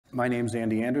My name's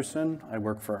Andy Anderson. I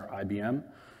work for IBM,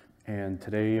 and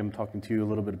today I'm talking to you a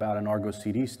little bit about an Argo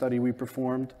CD study we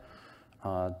performed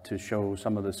to show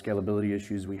some of the scalability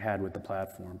issues we had with the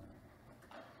platform.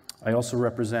 I also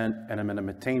represent and I'm a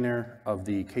maintainer of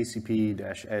the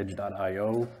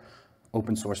kcp-edge.io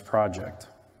open source project.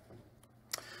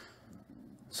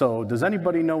 So does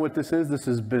anybody know what this is? This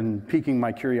has been piquing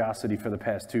my curiosity for the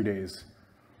past 2 days.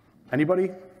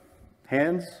 Anybody?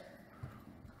 Hands?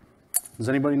 Does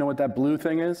anybody know what that blue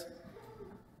thing is?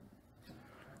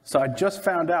 So I just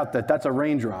found out that that's a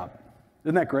raindrop.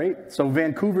 Isn't that great? So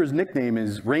Vancouver's nickname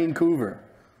is Raincouver.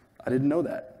 I didn't know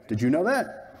that. Did you know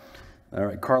that? All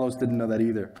right, Carlos didn't know that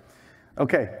either.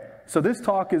 Okay, so this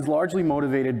talk is largely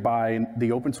motivated by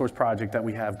the open source project that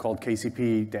we have called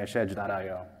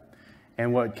kcp-edge.io.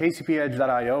 And what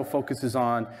kcp-edge.io focuses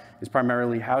on is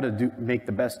primarily how to make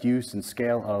the best use and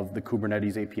scale of the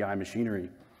Kubernetes API machinery.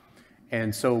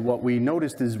 And so what we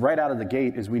noticed is right out of the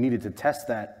gate is we needed to test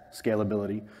that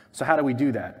scalability. So how do we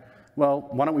do that? Well,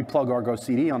 why don't we plug Argo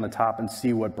CD on the top and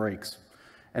see what breaks?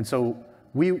 And so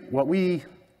what we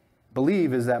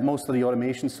believe is that most of the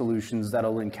automation solutions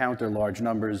that'll encounter large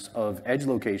numbers of edge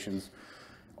locations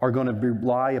are going to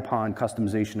rely upon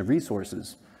customization of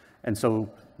resources. And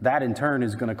so that in turn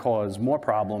is going to cause more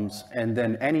problems, and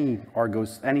then any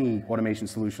automation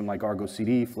solution like Argo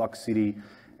CD, Flux CD,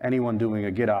 anyone doing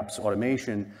a GitOps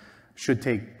automation should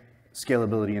take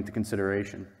scalability into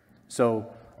consideration.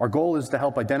 So our goal is to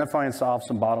help identify and solve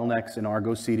some bottlenecks in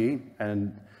Argo CD,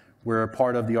 and we're a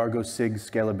part of the Argo SIG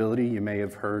scalability. You may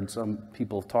have heard some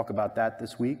people talk about that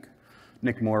this week.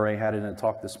 Nick Moray had it in a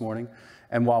talk this morning.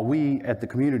 And while we at the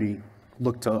community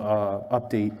look to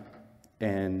update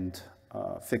and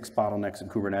fix bottlenecks in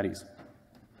Kubernetes.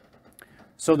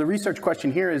 So the research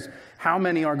question here is, how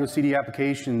many Argo CD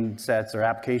application sets or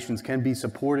applications can be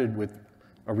supported with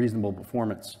a reasonable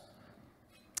performance?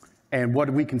 And what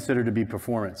do we consider to be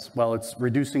performance? Well, it's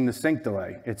reducing the sync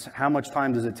delay. It's how much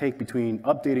time does it take between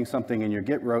updating something in your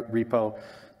Git repo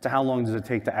to how long does it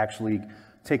take to actually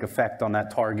take effect on that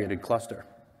targeted cluster.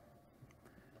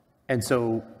 And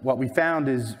so what we found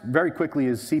is very quickly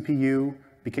is CPU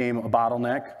became a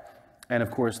bottleneck. And of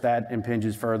course, that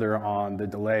impinges further on the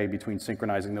delay between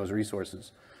synchronizing those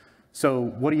resources.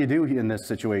 So what do you do in this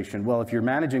situation? Well, if you're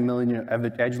managing million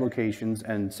edge locations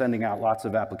and sending out lots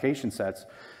of application sets,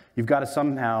 you've got to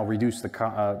somehow reduce the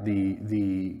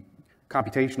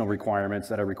computational requirements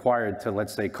that are required to,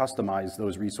 let's say, customize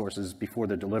those resources before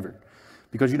they're delivered.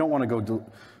 Because you don't want to go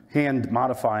hand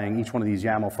modifying each one of these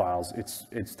YAML files.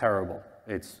 It's terrible.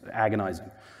 It's agonizing.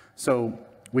 So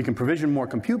we can provision more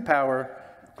compute power,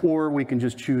 or we can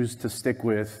just choose to stick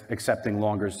with accepting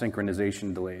longer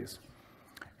synchronization delays.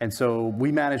 And so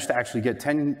we managed to actually get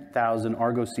 10,000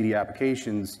 Argo CD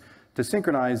applications to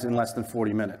synchronize in less than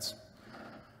 40 minutes.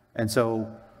 And so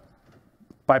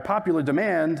by popular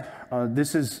demand,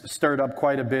 this has stirred up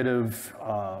quite a bit of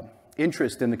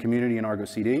interest in the community in Argo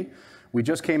CD. We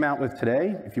just came out with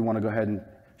today, if you want to go ahead and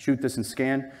shoot this and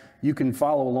scan, you can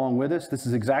follow along with us. This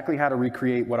is exactly how to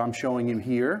recreate what I'm showing you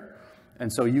here.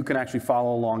 And so you can actually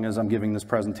follow along as I'm giving this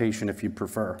presentation if you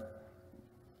prefer.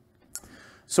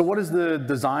 So what does the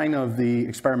design of the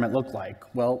experiment look like?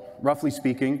 Well, roughly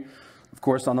speaking, of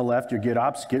course, on the left, your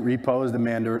GitOps, Git repo is the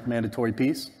mandatory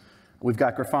piece. We've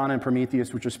got Grafana and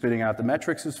Prometheus, which are spitting out the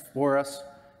metrics for us.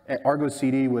 Argo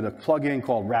CD with a plugin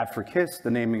called Wrap for Kiss. The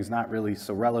naming is not really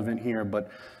so relevant here, but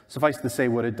suffice to say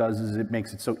what it does is it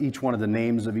makes it so each one of the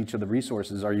names of each of the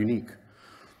resources are unique.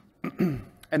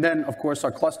 And then, of course,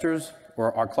 our clusters,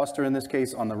 or our cluster in this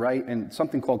case on the right, and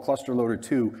something called Cluster Loader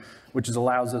 2, which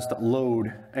allows us to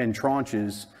load in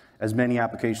tranches as many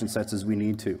application sets as we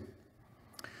need to.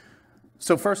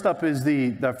 So first up is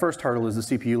the first hurdle is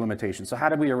the CPU limitation. So how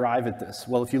did we arrive at this?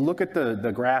 Well, if you look at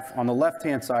the graph on the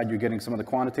left-hand side, you're getting some of the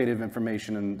quantitative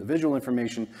information, and the visual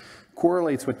information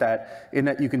correlates with that in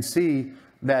that you can see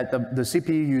that the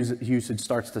CPU usage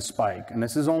starts to spike. And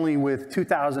this is only with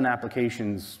 2,000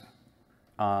 applications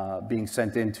being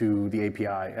sent into the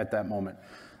API at that moment.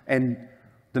 And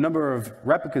the number of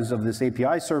replicas of this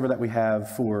API server that we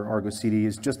have for Argo CD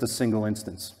is just a single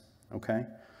instance, okay?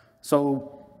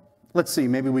 So let's see,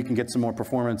 maybe we can get some more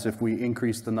performance if we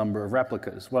increase the number of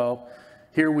replicas. Well,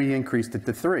 here we increased it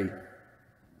to 3.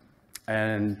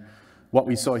 And what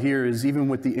we saw here is even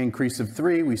with the increase of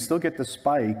 3, we still get the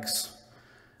spikes.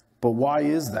 But why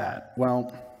is that?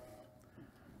 Well,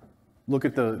 look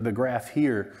at the graph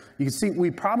here. You can see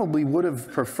we probably would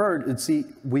have preferred,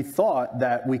 we thought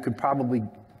that we could probably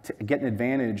get an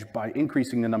advantage by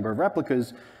increasing the number of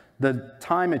replicas. The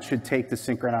time it should take to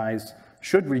synchronize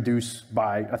should reduce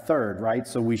by a third, right?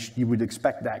 So you would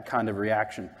expect that kind of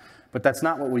reaction. But that's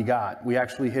not what we got. We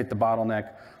actually hit the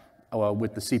bottleneck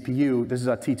with the CPU. This is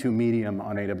a T2 medium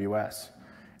on AWS.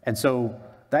 And so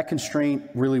that constraint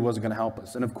really wasn't going to help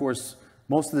us. And of course,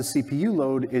 most of the CPU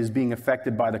load is being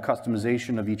affected by the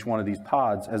customization of each one of these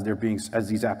pods as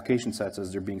these application sets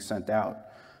as they're being sent out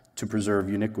to preserve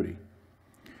uniquity.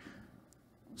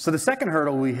 So the second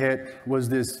hurdle we hit was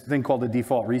this thing called the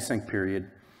default resync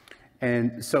period.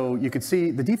 And so you could see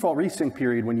the default resync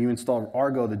period when you install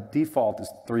Argo, the default is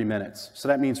 3 minutes. So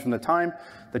that means from the time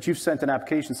that you've sent an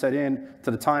application set in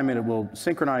to the time it will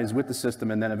synchronize with the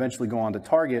system and then eventually go on to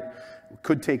target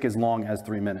could take as long as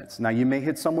 3 minutes. Now you may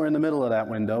hit somewhere in the middle of that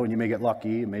window and you may get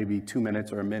lucky, maybe 2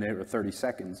 minutes or a minute or 30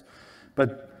 seconds.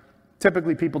 But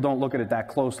typically people don't look at it that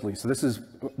closely. So this is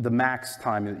the max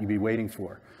time that you'd be waiting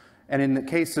for. And in the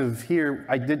case of here,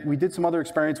 we did some other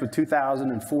experiments with 2,000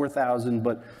 and 4,000,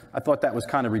 but I thought that was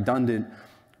kind of redundant.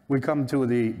 We come to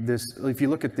if you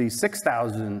look at the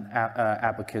 6,000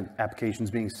 applications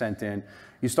being sent in,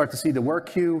 you start to see the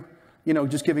work queue,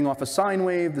 just giving off a sine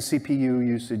wave, the CPU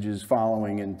usage is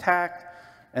following intact,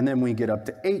 and then we get up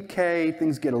to 8K,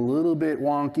 things get a little bit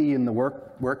wonky in the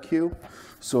work queue.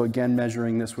 So again,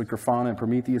 measuring this with Grafana and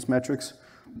Prometheus metrics.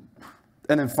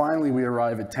 And then finally, we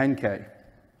arrive at 10K.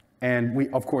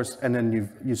 And of course, and then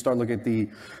you start looking at the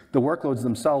workloads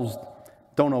themselves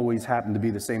don't always happen to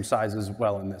be the same size as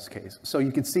well in this case. So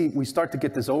you can see we start to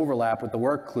get this overlap with the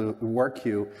work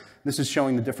queue. This is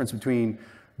showing the difference between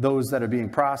those that are being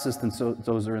processed and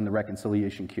those that are in the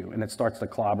reconciliation queue. And it starts to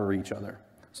clobber each other.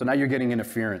 So now you're getting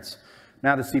interference.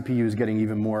 Now the CPU is getting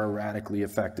even more erratically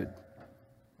affected.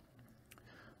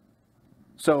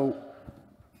 So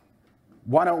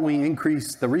why don't we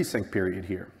increase the resync period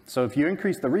here? So if you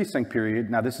increase the resync period,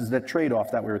 now this is the trade-off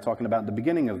that we were talking about at the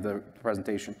beginning of the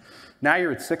presentation. Now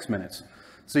you're at 6 minutes.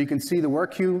 So you can see the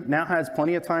work queue now has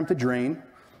plenty of time to drain,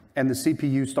 and the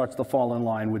CPU starts to fall in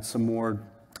line with some more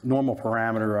normal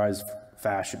parameterized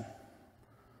fashion.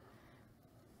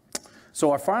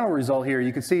 So our final result here,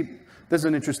 you can see, this is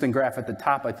an interesting graph at the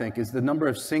top, I think, is the number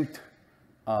of synced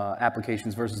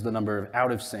applications versus the number of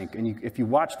out of sync. And if you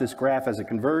watch this graph as it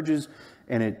converges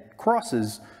and it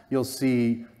crosses, you'll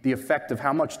see the effect of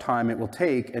how much time it will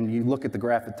take. And you look at the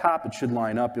graph at the top, it should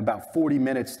line up about 40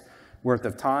 minutes worth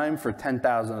of time for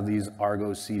 10,000 of these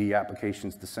Argo CD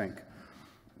applications to sync.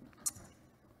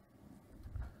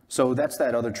 So that's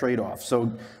that other trade-off.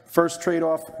 So first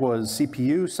trade-off was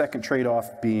CPU, second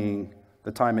trade-off being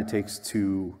the time it takes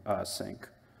to sync.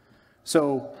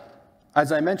 So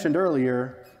as I mentioned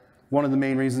earlier, one of the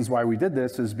main reasons why we did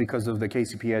this is because of the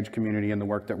KCP Edge community and the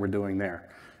work that we're doing there.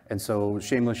 And so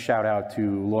shameless shout out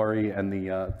to Lori and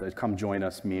the Come Join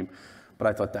Us meme, but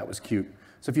I thought that was cute.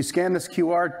 So if you scan this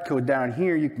QR code down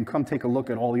here, you can come take a look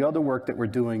at all the other work that we're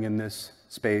doing in this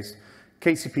space.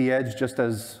 KCP Edge, just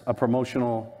as a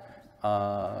promotional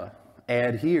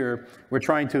ad here, we're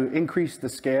trying to increase the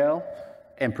scale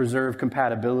and preserve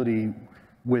compatibility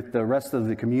with the rest of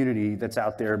the community that's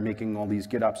out there making all these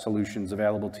GitOps solutions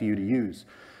available to you to use.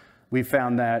 We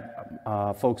found that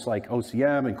folks like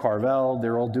OCM and Carvel,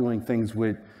 they're all doing things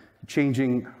with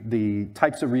changing the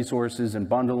types of resources and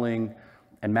bundling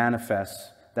and manifests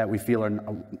that we feel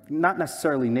are not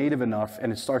necessarily native enough,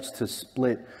 and it starts to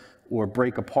split or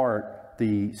break apart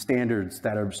the standards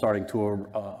that are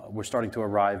we're starting to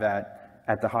arrive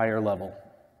at the higher level.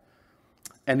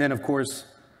 And then, of course,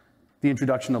 the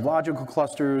introduction of logical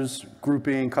clusters,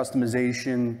 grouping,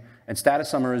 customization, and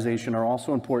status summarization are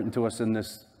also important to us in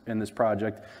this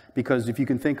project, because if you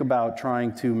can think about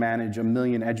trying to manage 1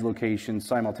 million edge locations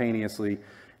simultaneously,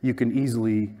 you can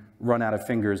easily run out of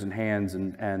fingers and hands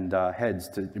and heads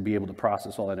to be able to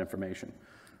process all that information.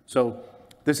 So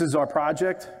this is our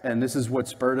project, and this is what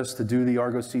spurred us to do the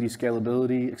Argo CD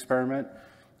Scalability experiment.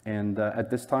 And at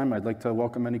this time, I'd like to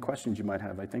welcome any questions you might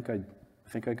have. I think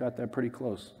I got that pretty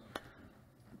close.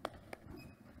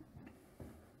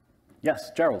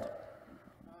 Yes, Gerald.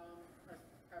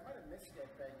 I might have missed it,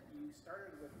 but you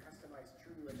started with customized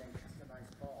true and then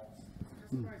customized false.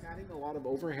 Is customized adding a lot of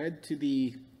overhead to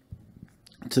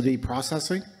the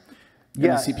processing and the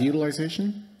CPU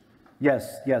utilization?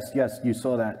 Yes, you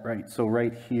saw that, right. So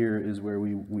right here is where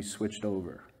we switched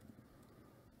over.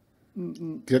 I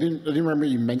didn't remember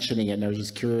you mentioning it, and I was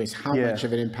just curious how much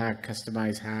of an impact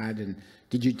customized had, and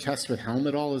did you test with Helm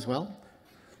at all as well?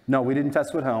 No, we didn't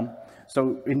test with Helm.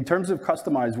 So in terms of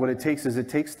customized, what it takes is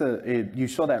you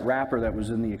saw that wrapper that was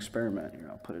in the experiment. Here,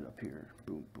 I'll put it up here.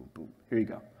 Boom, boom, boom. Here you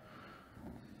go.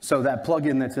 So that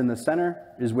plugin that's in the center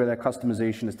is where that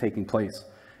customization is taking place.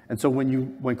 And so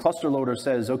when cluster loader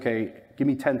says, okay, give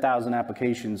me 10,000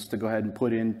 applications to go ahead and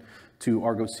put in to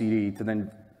Argo CD to then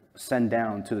send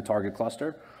down to the target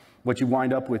cluster, what you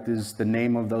wind up with is the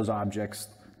name of those objects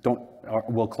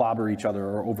will clobber each other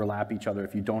or overlap each other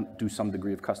if you don't do some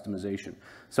degree of customization.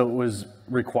 So it was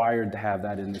required to have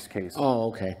that in this case. Oh,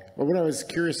 okay. Well, what I was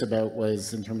curious about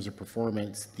was in terms of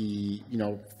performance,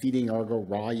 feeding Argo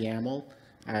raw YAML.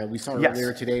 We saw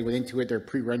earlier today with Intuit, they're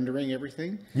pre-rendering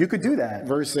everything. You could do that.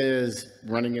 Versus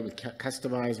running it with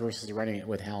Customize versus running it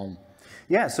with Helm.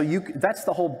 Yeah, so that's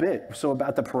the whole bit. So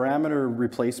about the parameter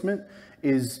replacement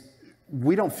is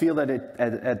we don't feel that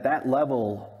at that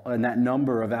level and that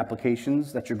number of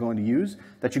applications that you're going to use,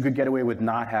 that you could get away with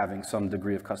not having some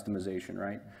degree of customization,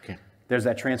 right? Okay. There's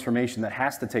that transformation that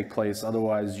has to take place,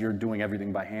 otherwise you're doing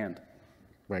everything by hand.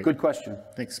 Right. Good question.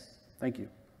 Thanks. Thank you.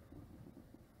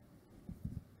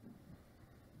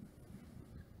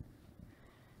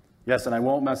 Yes, and I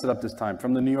won't mess it up this time.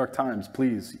 From the New York Times,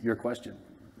 please, your question.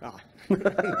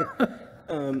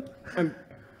 I'm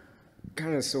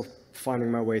kind of still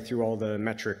finding my way through all the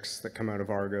metrics that come out of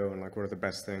Argo and like what are the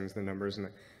best things, the numbers, and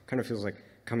it kind of feels like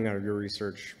coming out of your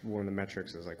research, one of the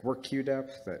metrics is like work queue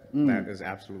depth, that is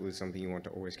absolutely something you want to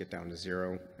always get down to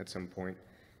 0 at some point.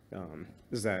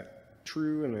 Is that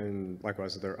true? And then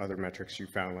likewise, are there other metrics you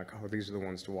found like, oh, these are the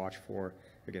ones to watch for?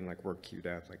 Again, like work queue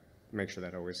depth, like make sure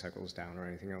that always cycles down or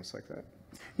anything else like that?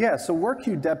 Yeah, so work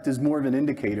queue depth is more of an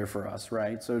indicator for us,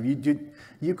 right? So if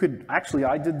you could, actually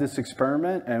I did this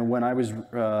experiment, and when I was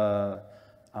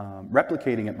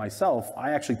replicating it myself,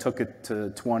 I actually took it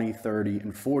to 20, 30,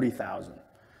 and 40,000.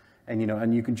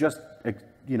 And you can just,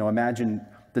 imagine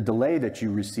the delay that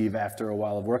you receive after a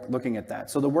while of work looking at that.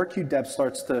 So the work queue depth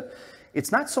starts to,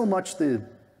 it's not so much that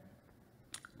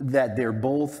they're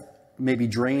both maybe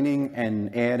draining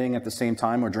and adding at the same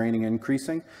time, or draining and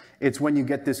increasing. It's when you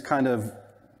get this kind of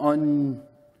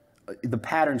the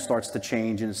pattern starts to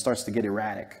change and it starts to get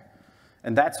erratic.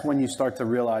 And that's when you start to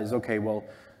realize, okay, well,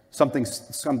 something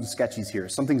sketchy's here.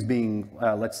 Something's being,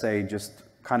 let's say, just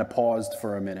kind of paused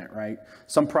for a minute, right?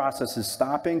 Some process is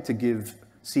stopping to give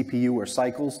CPU or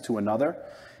cycles to another.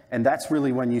 And that's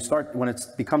really when when it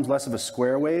becomes less of a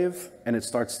square wave and it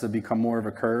starts to become more of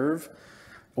a curve,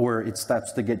 or it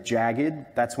starts to get jagged,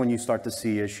 that's when you start to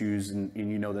see issues, and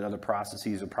you know that other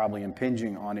processes are probably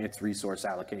impinging on its resource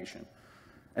allocation.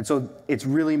 And so it's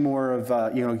really more of,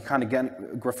 kind of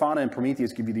Grafana and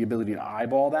Prometheus give you the ability to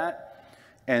eyeball that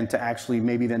and to actually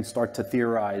maybe then start to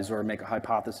theorize or make a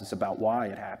hypothesis about why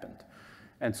it happened.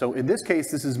 And so in this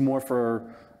case, this is more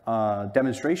for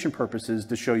demonstration purposes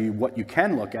to show you what you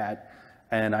can look at.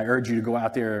 And I urge you to go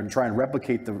out there and try and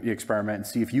replicate the experiment and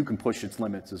see if you can push its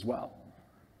limits as well.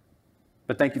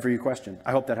 But thank you for your question.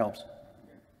 I hope that helps.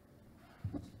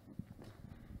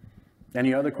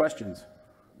 Any other questions?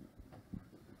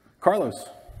 Carlos,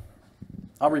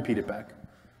 I'll repeat it back.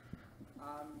 Well,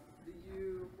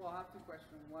 I have two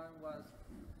questions. One was,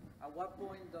 at what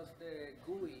point does the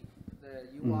GUI, the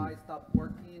UI stop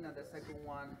working? And the second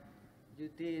one, you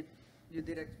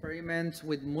did experiments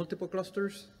with multiple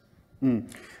clusters?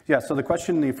 Yeah, so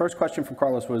the first question from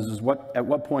Carlos was, at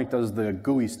what point does the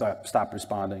GUI stop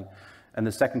responding? And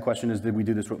the second question is, did we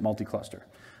do this with multi-cluster?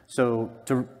 So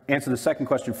to answer the second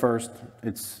question first,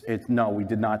 no, we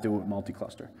did not do it with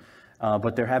multi-cluster.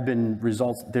 But there have been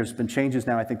results, there's been changes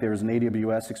now. I think there was an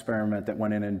AWS experiment that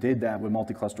went in and did that with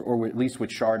multi-cluster, or at least with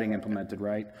sharding implemented,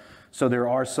 right? So there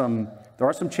are some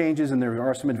changes and there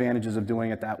are some advantages of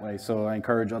doing it that way. So I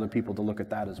encourage other people to look at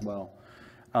that as well.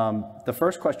 The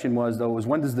first question was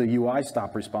when does the UI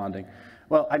stop responding?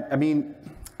 Well, I mean,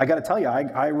 I got to tell you,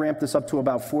 I ramped this up to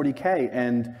about 40K,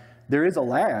 and there is a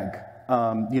lag.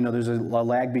 There's a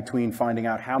lag between finding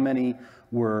out how many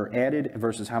were added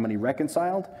versus how many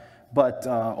reconciled. But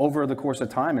over the course of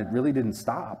time, it really didn't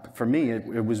stop. For me,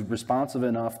 it was responsive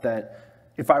enough that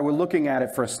if I were looking at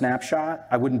it for a snapshot,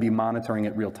 I wouldn't be monitoring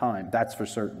it real time. That's for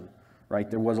certain, right?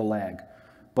 There was a lag.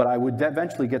 But I would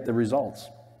eventually get the results.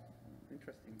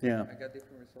 Interesting. Yeah. I got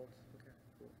different results. Okay,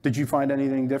 cool. Did you find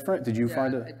anything different? Did you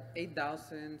find it?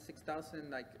 8,000, 6,000,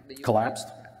 like the UI collapsed?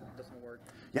 Doesn't work.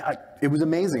 Yeah, it was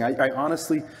amazing. I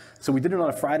honestly, so we did it on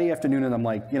a Friday afternoon, and I'm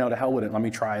like, to hell with it. Let me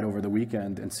try it over the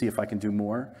weekend and see if I can do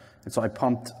more. And so I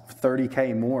pumped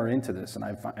 30K more into this, and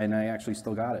I actually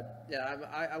still got it. Yeah,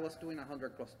 I was doing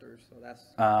 100 clusters, so that's,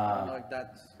 I don't know if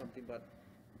that's something, but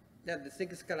yeah, the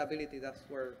SIG scalability, that's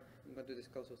where I'm going to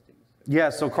discuss those things. Yeah,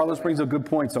 so Carlos brings a good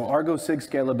point. So Argo SIG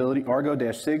scalability,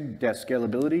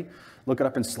 Argo-SIG-scalability, look it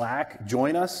up in Slack.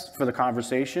 Join us for the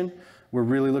conversation. We're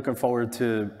really looking forward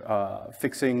to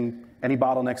fixing any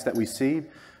bottlenecks that we see,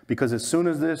 because as soon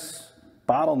as this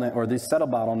bottleneck, or this set of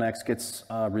bottlenecks gets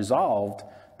resolved,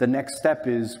 the next step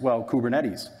is, well,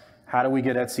 Kubernetes. How do we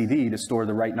get etcd to store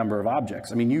the right number of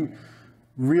objects? I mean, you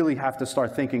really have to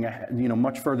start thinking,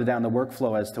 much further down the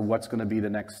workflow as to what's going to be the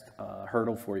next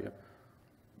hurdle for you.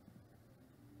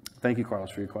 Thank you, Carlos,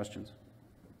 for your questions.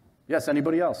 Yes,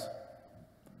 anybody else?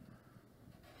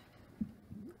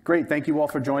 Great, thank you all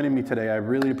for joining me today. I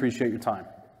really appreciate your time.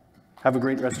 Have a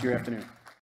great rest of your afternoon.